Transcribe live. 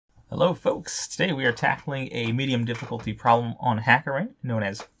Hello folks, today we are tackling a medium difficulty problem on HackerRank known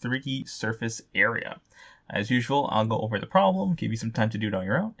as 3D surface area. As usual, I'll go over the problem, give you some time to do it on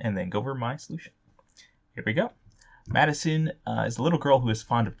your own, and then go over my solution. Here we go. Madison is a little girl who is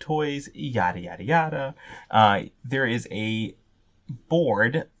fond of toys, yada yada yada. There is a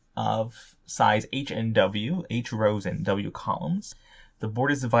board of size H and W, H rows and W columns. The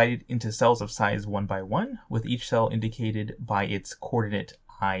board is divided into cells of size 1 by 1, with each cell indicated by its coordinate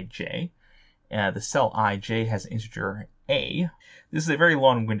ij. The cell ij has an integer a. This is a very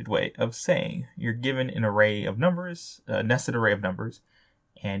long-winded way of saying you're given an array of numbers, a nested array of numbers,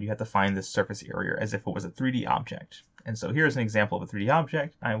 and you have to find the surface area as if it was a 3D object. And so here's an example of a 3D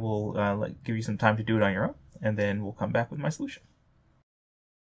object. I will give you some time to do it on your own, and then we'll come back with my solution.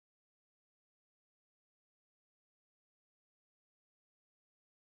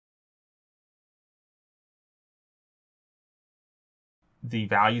 The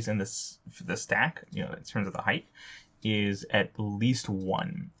values in this the stack, in terms of the height, is at least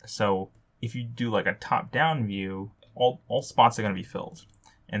 1. So if you do like a top-down view, all spots are going to be filled.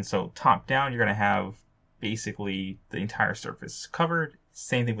 And so top-down, you're going to have basically the entire surface covered.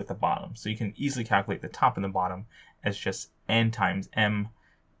 Same thing with the bottom. So you can easily calculate the top and the bottom as just n times m,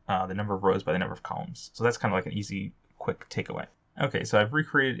 the number of rows by the number of columns. So that's kind of like an easy, quick takeaway. Okay, so I've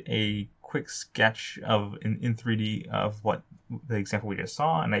recreated a quick sketch of in 3D of what the example we just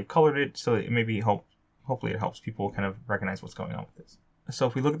saw, and I colored it so it maybe hopefully it helps people kind of recognize what's going on with this. So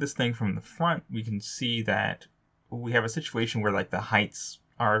if we look at this thing from the front, we can see that we have a situation where like the heights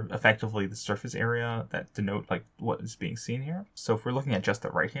are effectively the surface area that denote like what is being seen here. So if we're looking at just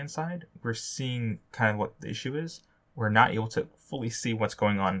the right-hand side, we're seeing kind of what the issue is. We're not able to fully see what's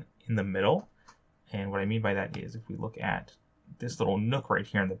going on in the middle. And what I mean by that is if we look at this little nook right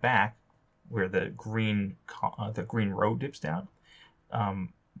here in the back where the green row dips down,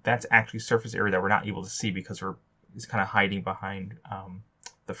 that's actually surface area that we're not able to see because it's kind of hiding behind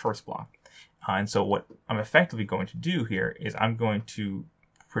the first block. And so what I'm effectively going to do here is I'm going to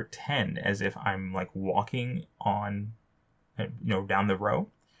pretend as if I'm like walking on, down the row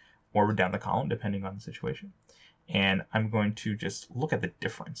or down the column, depending on the situation. And I'm going to just look at the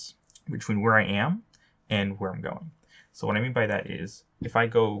difference between where I am and where I'm going. So what I mean by that is if I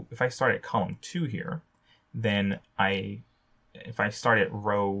start at column 2 here, then if I start at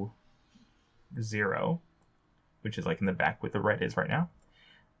row 0, which is like in the back where the red is right now,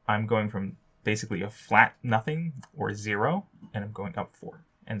 I'm going from basically a flat nothing or 0, and I'm going up 4.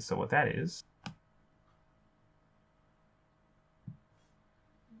 And so what that is,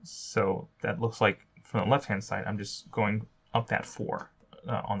 so that looks like from the left hand side, I'm just going up that 4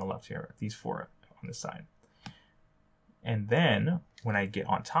 on the left here, these 4 on this side. And then when I get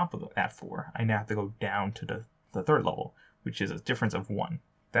on top of that 4, I now have to go down to the third level, which is a difference of 1.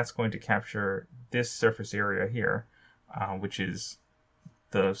 That's going to capture this surface area here, which is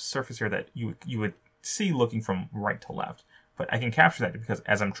the surface area that you would see looking from right to left. But I can capture that because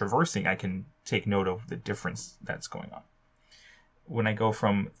as I'm traversing, I can take note of the difference that's going on. When I go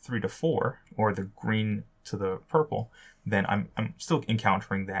from 3 to 4, or the green to the purple, then I'm still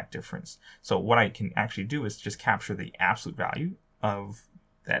encountering that difference. So what I can actually do is just capture the absolute value of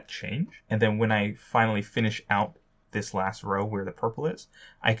that change. And then when I finally finish out this last row where the purple is,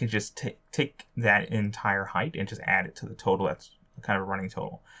 I can just take that entire height and just add it to the total. That's kind of a running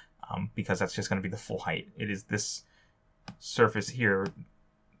total, because that's just going to be the full height. It is this surface here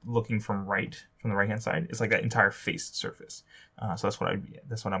looking from the right hand side. It's like that entire face surface. So that's what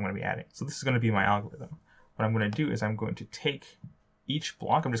I'm going to be adding. So this is going to be my algorithm. What I'm going to do is I'm going to take each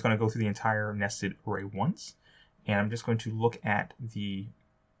block. I'm just going to go through the entire nested array once, and I'm just going to look at the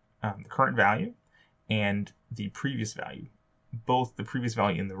current value and the previous value, both the previous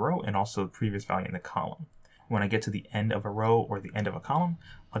value in the row and also the previous value in the column. When I get to the end of a row or the end of a column,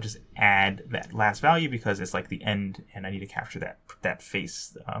 I'll just add that last value because it's like the end, and I need to capture that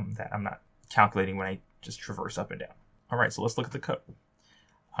face that I'm not calculating when I just traverse up and down. All right, so let's look at the code.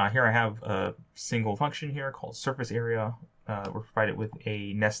 Here I have a single function here called surface area. We're provided with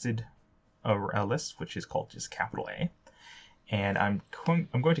a nested list, which is called just capital A. And I'm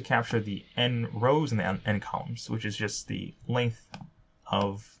going to capture the n rows and the n columns, which is just the length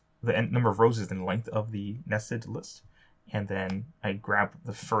of the number of rows is the length of the nested list. And then I grab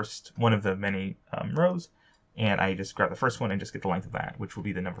the first one of the many rows, and I just grab the first one and just get the length of that, which will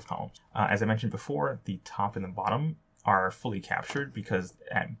be the number of columns. As I mentioned before, the top and the bottom are fully captured because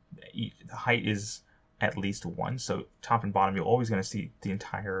the height is at least 1. So top and bottom, you're always going to see the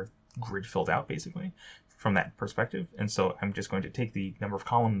entire grid filled out basically from that perspective. And so I'm just going to take the number of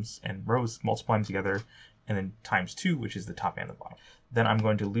columns and rows, multiply them together, and then times 2, which is the top and the bottom. Then I'm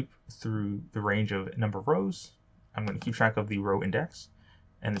going to loop through the range of number of rows. I'm going to keep track of the row index,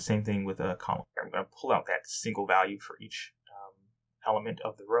 and the same thing with a column. I'm going to pull out that single value for each element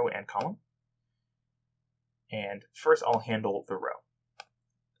of the row and column. And first I'll handle the row.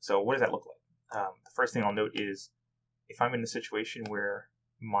 So what does that look like? The first thing I'll note is if I'm in a situation where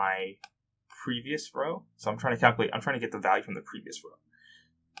my previous row, so I'm trying to get the value from the previous row.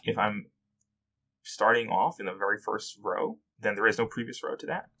 If I'm starting off in the very first row, then there is no previous row to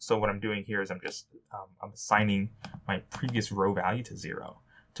that. So what I'm doing here is I'm assigning my previous row value to 0.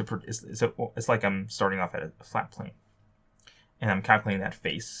 It's like I'm starting off at a flat plane, and I'm calculating that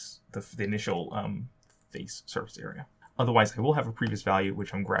face, the initial face surface area. Otherwise, I will have a previous value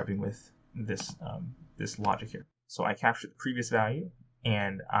which I'm grabbing with this logic here. So I capture the previous value,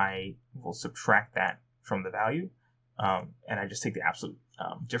 and I will subtract that from the value, and I just take the absolute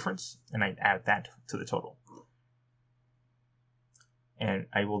difference and I add that to the total. And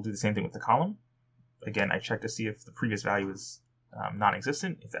I will do the same thing with the column. Again, I check to see if the previous value is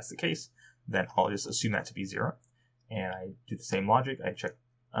non-existent. If that's the case, then I'll just assume that to be 0. And I do the same logic. I check,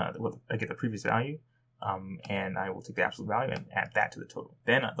 I get the previous value, and I will take the absolute value and add that to the total.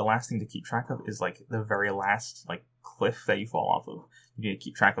 Then the last thing to keep track of is like the very last cliff that you fall off of. You need to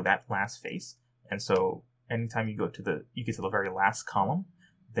keep track of that last face. And so anytime you get to the very last column,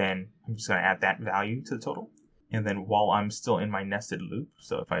 then I'm just going to add that value to the total. And then while I'm still in my nested loop,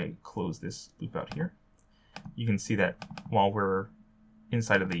 so if I close this loop out here, you can see that while we're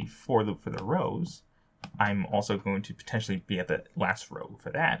inside of the for loop for the rows, I'm also going to potentially be at the last row for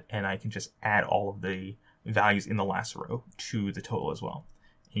that, and I can just add all of the values in the last row to the total as well.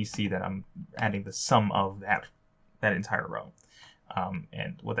 And you see that I'm adding the sum of that entire row.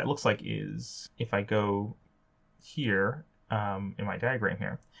 And what that looks like is if I go here in my diagram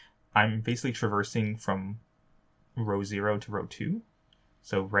here, I'm basically traversing from row 0 to row 2.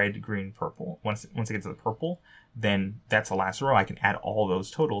 So red, green, purple. Once I get to the purple, then that's the last row. I can add all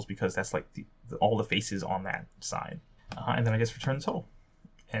those totals because that's like all the faces on that side. And then I just return the total.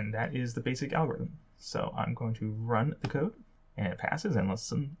 And that is the basic algorithm. So I'm going to run the code, and it passes, and let's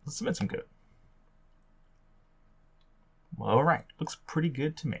submit some code. Well, all right, looks pretty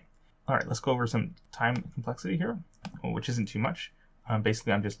good to me. All right, let's go over some time complexity here, which isn't too much.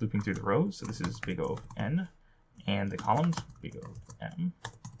 Basically, I'm just looping through the rows. So this is big O of n, and the columns, big O of m.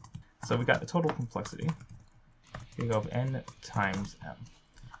 So we got the total complexity, big O of n times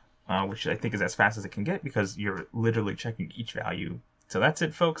m, which I think is as fast as it can get because you're literally checking each value. So that's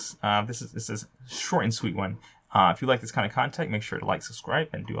it, folks. This is a short and sweet one. If you like this kind of content, make sure to like, subscribe,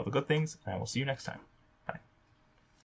 and do all the good things, and I will see you next time.